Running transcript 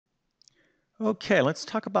Okay, let's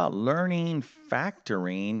talk about learning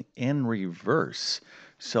factoring in reverse.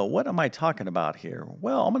 So, what am I talking about here?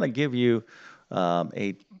 Well, I'm going to give you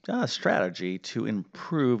a strategy to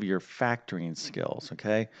improve your factoring skills.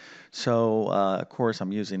 Okay, so of course,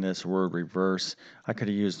 I'm using this word reverse. I could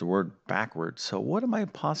have used the word backwards. So, what am I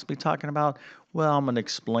possibly talking about? Well, I'm going to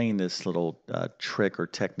explain this little trick or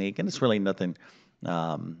technique, and it's really nothing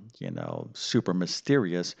super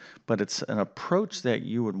mysterious, but it's an approach that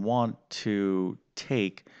you would want to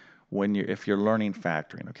take when if you're learning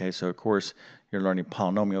factoring. Okay, so of course you're learning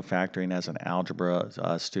polynomial factoring as an algebra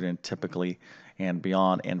student typically and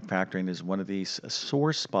beyond, and factoring is one of these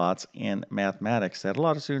sore spots in mathematics that a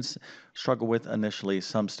lot of students struggle with initially.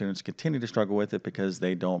 Some students continue to struggle with it because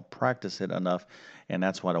they don't practice it enough, and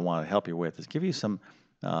that's what I want to help you with is give you some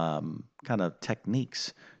kind of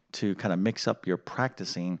techniques to kind of mix up your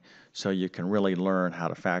practicing so you can really learn how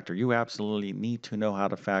to factor. You absolutely need to know how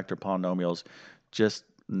to factor polynomials. Just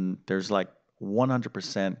there's like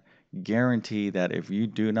 100% guarantee that if you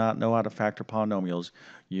do not know how to factor polynomials,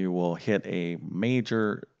 you will hit a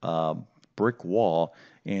major brick wall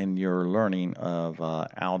in your learning of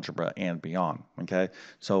algebra and beyond. Okay,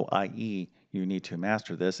 so i.e., you need to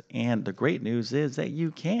master this. And the great news is that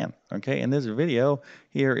you can. Okay, and this video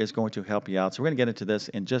here is going to help you out. So we're going to get into this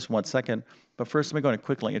in just 1 second. But first, I'm going to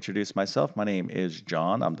quickly introduce myself. My name is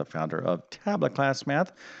John. I'm the founder of TabletClass Math.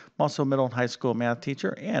 I'm also a middle and high school math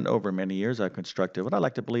teacher, and over many years, I've constructed what I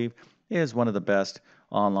like to believe is one of the best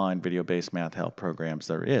online video-based math help programs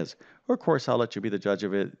there is. Of course, I'll let you be the judge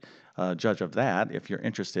of it, judge of that if you're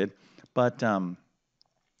interested. But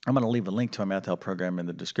I'm going to leave a link to a math help program in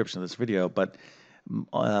the description of this video. But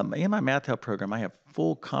in my math help program, I have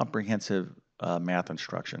full comprehensive math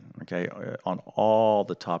instruction, okay, on all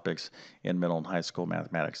the topics in middle and high school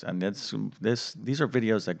mathematics. And these are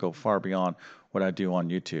videos that go far beyond what I do on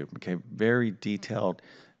YouTube, okay, very detailed,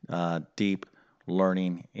 deep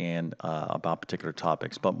learning and about particular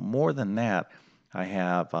topics. But more than that,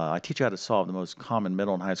 I teach you how to solve the most common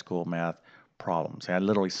middle and high school math problems. I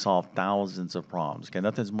literally solve thousands of problems. Okay,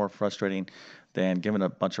 nothing's more frustrating than giving a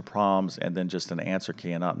bunch of problems and then just an answer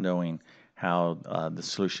key and not knowing how the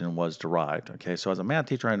solution was derived. Okay, so as a math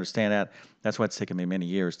teacher, I understand that. That's why it's taken me many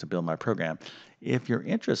years to build my program. If you're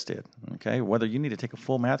interested, okay, whether you need to take a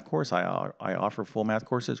full math course, I offer full math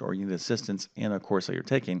courses, or you need assistance in a course that you're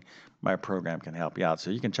taking, my program can help you out.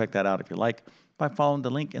 So you can check that out if you like by following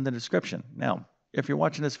the link in the description. Now, if you're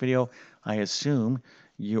watching this video, I assume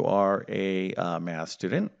you are a math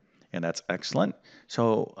student, and that's excellent.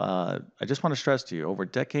 So I just want to stress to you, over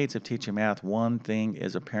decades of teaching math, one thing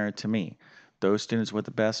is apparent to me. Those students with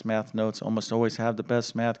the best math notes almost always have the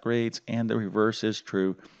best math grades, and the reverse is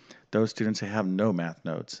true. Those students who have no math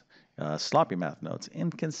notes, sloppy math notes,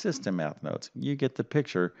 inconsistent math notes, you get the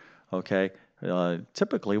picture, okay?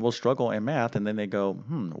 Typically will struggle in math, and then they go,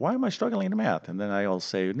 why am I struggling in math? And then I'll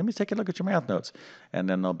say, let me take a look at your math notes. And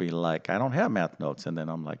then they'll be like, I don't have math notes. And then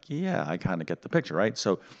I'm like, yeah, I kind of get the picture, right?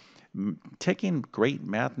 So taking great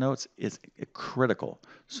math notes is critical.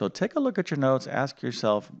 So take a look at your notes, ask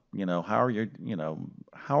yourself, how are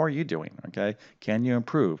you doing? Okay, can you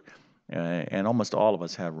improve? And almost all of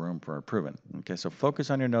us have room for improvement. Okay, so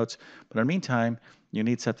focus on your notes. But in the meantime, you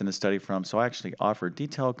need something to study from. So I actually offer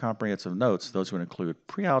detailed, comprehensive notes. Those would include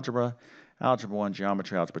pre-algebra, algebra 1,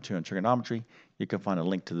 geometry, algebra 2, and trigonometry. You can find a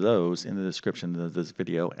link to those in the description of this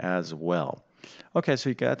video as well. Okay,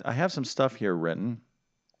 so I have some stuff here written,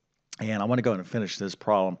 and I want to go ahead and finish this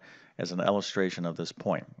problem as an illustration of this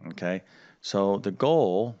point. Okay, so the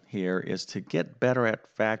goal here is to get better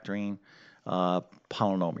at factoring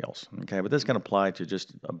polynomials. Okay, but this can apply to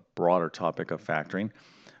just a broader topic of factoring.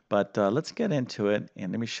 But let's get into it,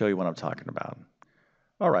 and let me show you what I'm talking about.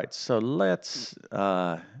 All right, so let's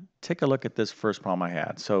take a look at this first problem I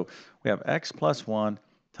had. So we have x plus 1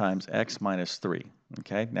 times x minus 3.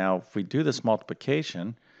 Okay, now if we do this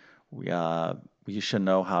multiplication, we should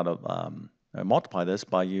know how to multiply this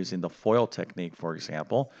by using the FOIL technique, for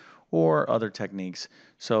example, or other techniques.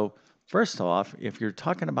 So first off, if you're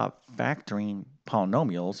talking about factoring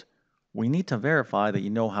polynomials, we need to verify that you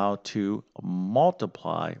know how to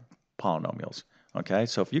multiply polynomials. Okay,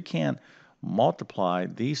 so if you can't multiply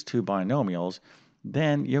these two binomials,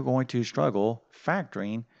 then you're going to struggle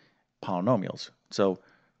factoring polynomials. So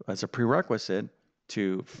as a prerequisite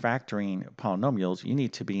to factoring polynomials, you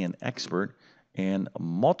need to be an expert in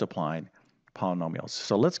multiplying polynomials.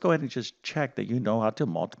 So let's go ahead and just check that you know how to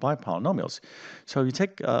multiply polynomials. So you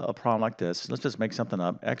take a problem like this. Let's just make something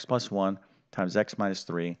up. X plus 1 times x minus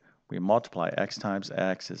 3. We multiply x times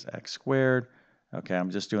x is x squared. Okay, I'm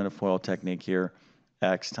just doing a FOIL technique here.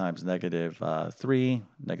 x times negative 3,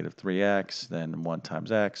 negative 3x, then 1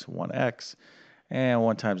 times x, 1x, and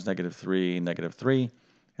 1 times negative 3, negative 3.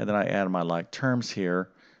 And then I add my like terms here.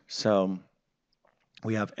 So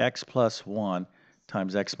we have x plus 1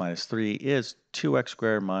 times x minus 3 is 2x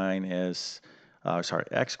squared minus,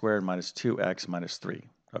 x squared minus 2x minus 3.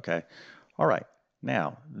 Okay, all right.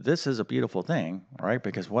 Now, this is a beautiful thing, all right,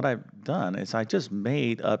 because what I've done is I just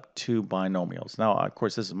made up two binomials. Now, of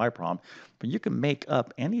course, this is my problem, but you can make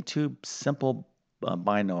up any two simple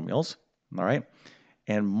binomials, all right,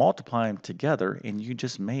 and multiply them together, and you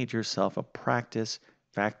just made yourself a practice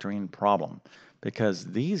factoring problem, because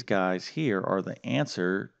these guys here are the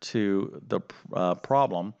answer to the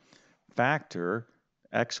problem factor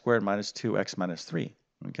x squared minus 2x minus 3.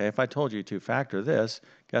 Okay, if I told you to factor this,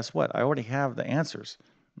 guess what? I already have the answers.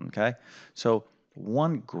 Okay, so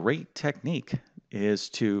one great technique is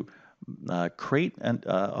to create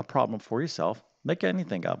a problem for yourself. Make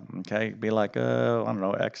anything up. Okay, be like, I don't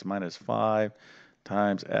know, x minus 5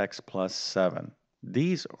 times x plus 7.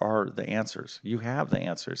 These are the answers. You have the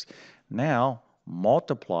answers. Now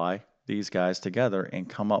multiply these guys together and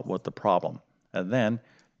come up with the problem. And then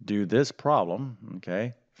do this problem,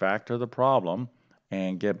 okay, factor the problem,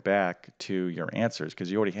 and get back to your answers, because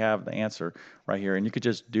you already have the answer right here. And you could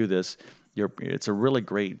just do this. It's a really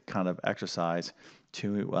great kind of exercise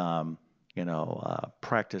to,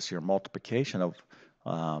 practice your multiplication of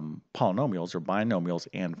polynomials or binomials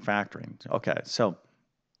and factoring. Okay, so,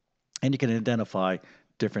 and you can identify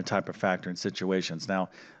different type of factoring situations. Now,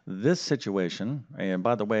 this situation, and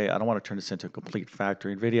by the way, I don't want to turn this into a complete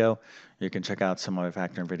factoring video. You can check out some of my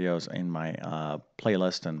factoring videos in my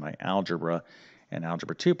playlist and my algebra and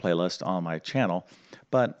algebra 2 playlist on my channel.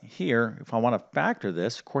 But here, if I want to factor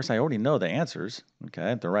this, of course, I already know the answers.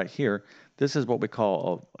 Okay, they're right here. This is what we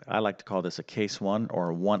call, I like to call this a case 1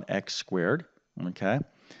 or 1x squared. Okay,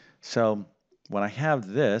 so when I have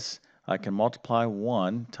this, I can multiply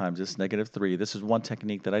 1 times this negative 3. This is one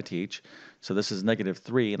technique that I teach. So this is negative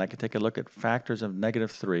 3, and I can take a look at factors of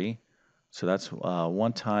negative 3. So that's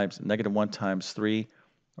 1 times negative 1 times 3,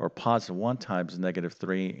 or positive 1 times negative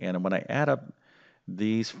 3. And when I add up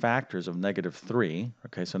these factors of negative 3,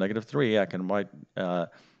 okay, so negative 3, I can write,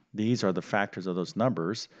 these are the factors of those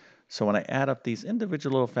numbers. So when I add up these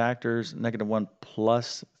individual little factors, negative 1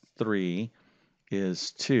 plus 3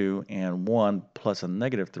 is 2, and 1 plus a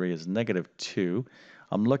negative 3 is negative 2.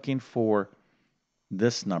 I'm looking for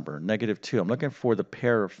this number, negative 2. I'm looking for the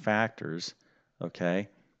pair of factors, okay,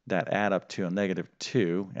 that add up to a negative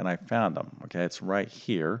 2, and I found them. Okay, it's right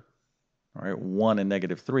here. All right, 1 and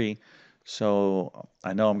negative 3. So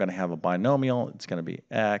I know I'm going to have a binomial. It's going to be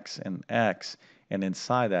x, and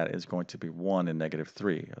inside that is going to be 1 and negative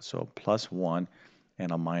 3. So plus 1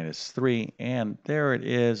 and a minus 3, and there it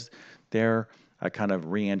is. There, I kind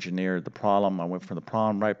of re-engineered the problem. I went from the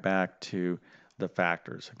problem right back to the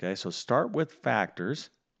factors. Okay, so start with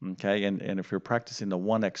factors. Okay, and if you're practicing the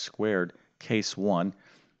 1x squared case 1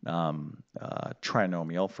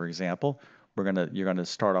 trinomial, for example, you're gonna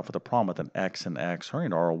start off with a problem with an x and x, or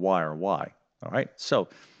or a y or y. All right. So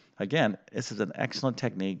again, this is an excellent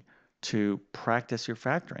technique to practice your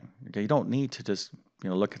factoring. Okay, you don't need to just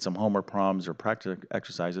look at some homework problems or practice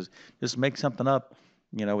exercises. Just make something up,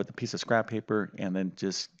 with a piece of scrap paper, and then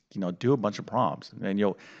just do a bunch of problems. And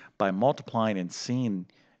by multiplying and seeing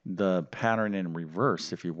the pattern in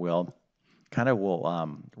reverse, if you will, kind of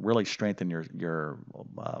will really strengthen your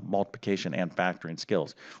multiplication and factoring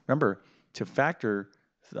skills. Remember, to factor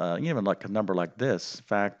even like a number like this,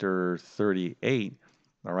 factor 38.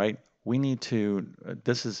 All right, we need to.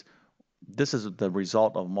 This is the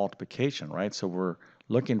result of multiplication, right? So we're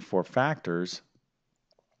looking for factors,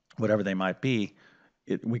 whatever they might be.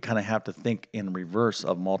 We kind of have to think in reverse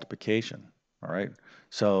of multiplication. All right,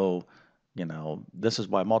 so this is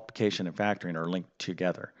why multiplication and factoring are linked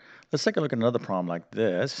together. Let's take a look at another problem like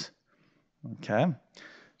this. Okay,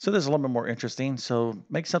 so this is a little bit more interesting. So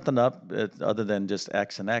make something up other than just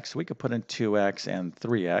x and x. We could put in 2x and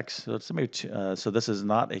 3x. So this is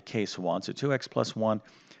not a case 1. So 2x plus 1,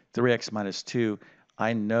 3x minus 2.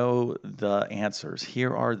 I know the answers.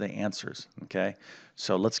 Here are the answers. Okay,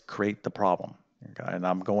 so let's create the problem. Okay, and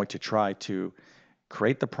I'm going to try to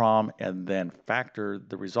create the problem and then factor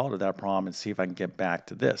the result of that problem and see if I can get back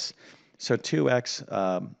to this. So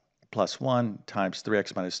 2x plus 1 times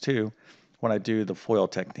 3x minus 2. When I do the FOIL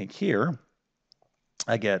technique here,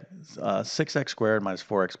 I get 6x squared minus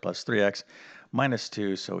 4x plus 3x minus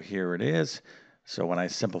 2. So here it is. So when I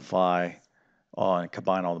simplify and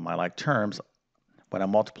combine all of my like terms, when I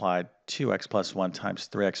multiply 2x plus 1 times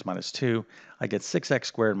 3x minus 2, I get 6x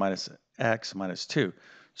squared minus x minus 2.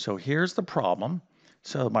 So here's the problem.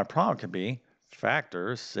 So my problem could be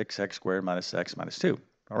factor 6x squared minus x minus 2.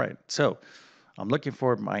 All right, so I'm looking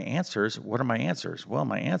for my answers. What are my answers? Well,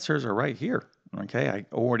 my answers are right here. Okay, I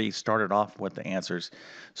already started off with the answers,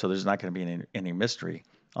 so there's not going to be any mystery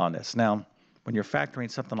on this. Now, when you're factoring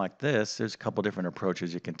something like this, there's a couple different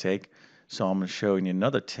approaches you can take. So I'm going to show you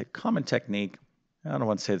another common technique. I don't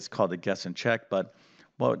want to say it's called the guess and check, but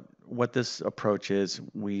what this approach is,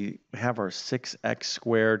 we have our 6x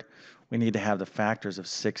squared. We need to have the factors of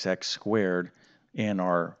 6x squared in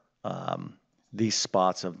our these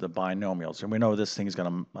spots of the binomials. And we know this thing is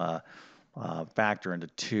going to factor into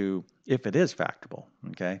 2 if it is factorable.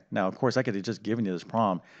 Okay. Now, of course, I could have just given you this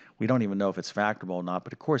problem. We don't even know if it's factorable or not,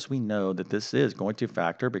 but of course we know that this is going to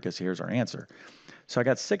factor because here's our answer. So I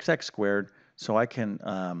got 6x squared, so I can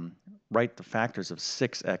write the factors of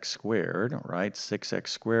 6x squared, right? 6x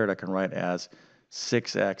squared I can write as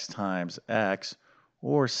 6x times x,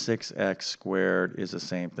 or 6x squared is the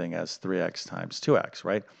same thing as 3x times 2x,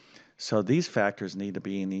 right? So these factors need to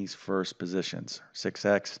be in these first positions,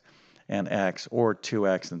 6x and x, or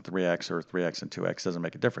 2x and 3x, or 3x and 2x, doesn't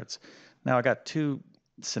make a difference. Now I got two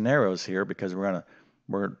scenarios here because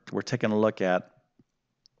we're taking a look at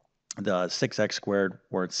the 6x squared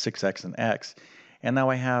where it's 6x and x. And now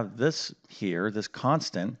I have this here, this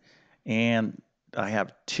constant, and I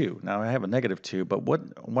have 2. Now I have a negative 2, but what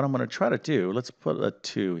I'm going to try to do, let's put a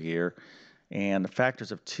 2 here, and the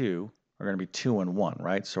factors of 2 are going to be 2 and 1,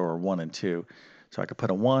 right? So or 1 and 2. So I could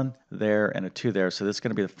put a 1 there and a 2 there. So this is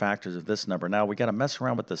going to be the factors of this number. Now we got to mess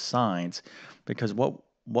around with the signs because what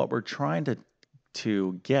we're trying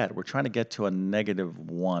to get, we're trying to get to a negative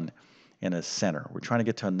 1 in a center. We're trying to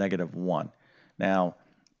get to a negative 1. Now,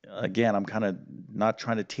 again, I'm kind of not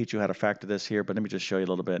trying to teach you how to factor this here, but let me just show you a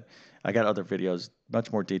little bit. I got other videos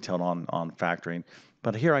much more detailed on factoring.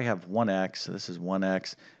 But here I have 1x, so this is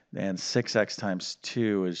 1x, and 6x times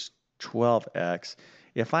 2 is 12x.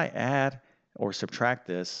 If I add or subtract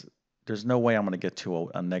this, there's no way I'm going to get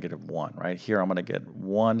to a negative 1, right? Here I'm going to get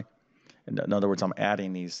 1. In other words, I'm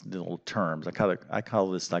adding these little terms. I call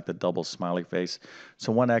this like the double smiley face.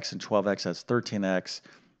 So 1x and 12x, that's 13x.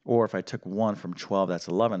 Or if I took 1 from 12, that's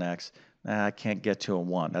 11x. I can't get to a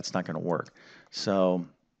 1. That's not going to work. So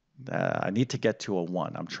I need to get to a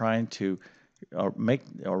 1. I'm trying to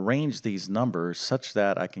arrange these numbers such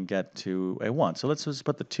that I can get to a 1. So let's just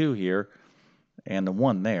put the 2 here and the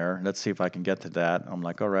 1 there. Let's see if I can get to that. I'm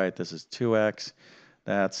like, all right, this is 2x.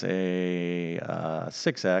 That's a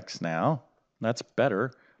 6x now. That's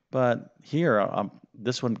better. But here,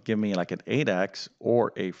 this one give me like an 8x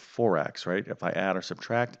or a 4x, right? If I add or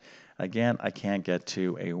subtract, again, I can't get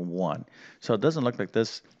to a 1. So it doesn't look like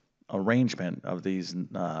this arrangement of these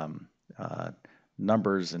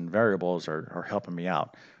numbers and variables are helping me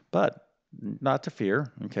out. But not to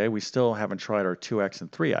fear, okay? We still haven't tried our 2x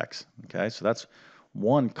and 3x, okay? So that's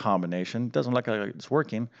one combination. Doesn't look like it's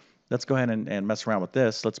working. Let's go ahead and mess around with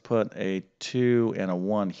this. Let's put a 2 and a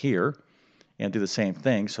 1 here and do the same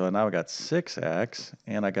thing. So now I got 6x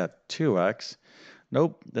and I got 2x.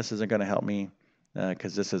 Nope, this isn't going to help me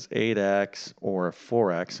because this is 8x or a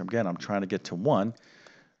 4x. Again, I'm trying to get to 1.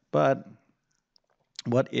 But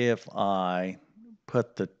what if I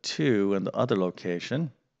put the 2 in the other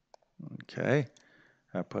location? Okay,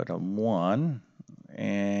 I put a 1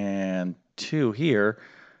 and 2 here.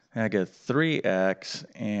 And I get 3x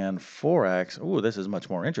and 4x. Ooh, this is much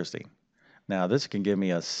more interesting. Now this can give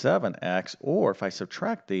me a 7x, or if I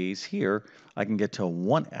subtract these here, I can get to a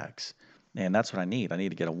 1x. And that's what I need. I need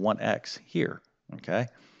to get a 1x here, okay?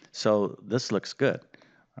 So this looks good.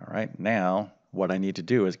 All right, now what I need to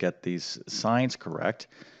do is get these signs correct.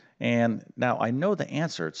 And now I know the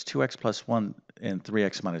answer. It's 2x plus 1 and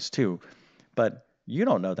 3x minus 2. But you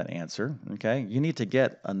don't know that answer, okay? You need to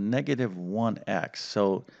get a negative 1x.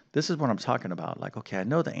 So this is what I'm talking about. Like, okay, I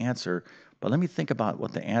know the answer, but let me think about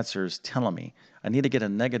what the answer is telling me. I need to get a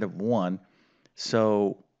negative 1.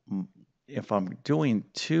 So if I'm doing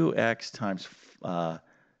 2x times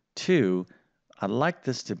 2, I'd like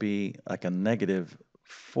this to be like a negative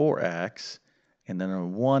 4x, and then a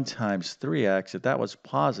 1 times 3x. If that was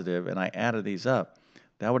positive and I added these up,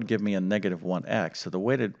 that would give me a negative 1x. So the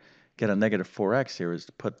way to get a negative 4x here is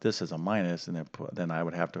to put this as a minus, and then I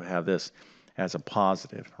would have to have this as a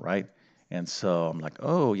positive, right? And so I'm like,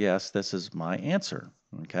 oh, yes, this is my answer,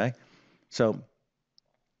 okay? So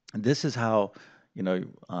this is how,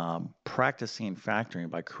 practicing factoring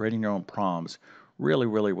by creating your own problems really,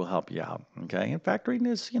 really will help you out, okay? And factoring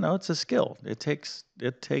is, it's a skill. It takes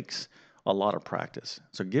a lot of practice.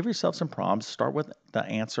 So give yourself some problems. Start with the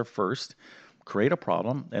answer first, create a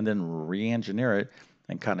problem, and then re-engineer it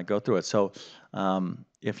and kind of go through it. So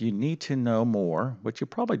if you need to know more, which you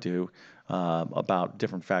probably do, about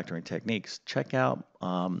different factoring techniques, check out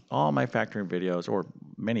all my factoring videos, or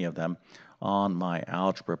many of them, on my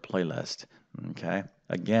algebra playlist. Okay.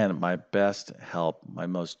 Again, my best help, my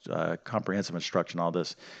most comprehensive instruction, all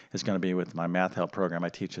this is going to be with my math help program. I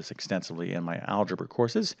teach this extensively in my algebra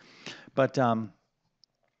courses. But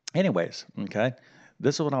anyways, okay,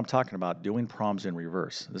 this is what I'm talking about, doing problems in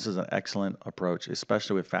reverse. This is an excellent approach,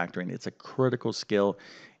 especially with factoring. It's a critical skill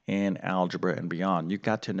in algebra and beyond. You've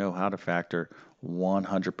got to know how to factor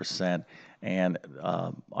 100%. And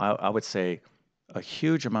I would say a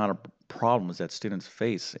huge amount of problems that students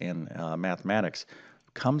face in mathematics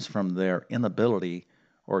comes from their inability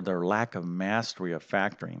or their lack of mastery of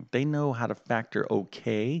factoring. They know how to factor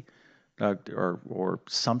okay, or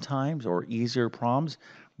sometimes, or easier problems,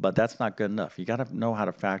 but that's not good enough. You got to know how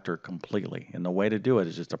to factor completely, and the way to do it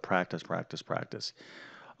is just to practice, practice, practice.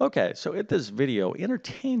 Okay, so if this video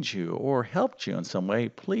entertained you or helped you in some way,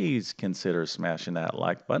 please consider smashing that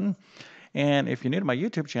like button. And if you're new to my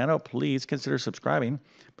YouTube channel, please consider subscribing.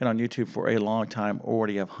 Been on YouTube for a long time,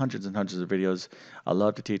 already have hundreds and hundreds of videos. I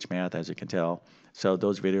love to teach math, as you can tell. So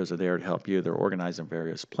those videos are there to help you. They're organized in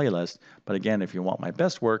various playlists. But again, if you want my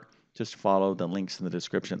best work, just follow the links in the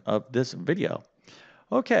description of this video.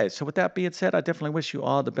 Okay, so with that being said, I definitely wish you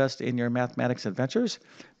all the best in your mathematics adventures.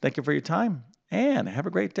 Thank you for your time, and have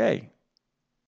a great day.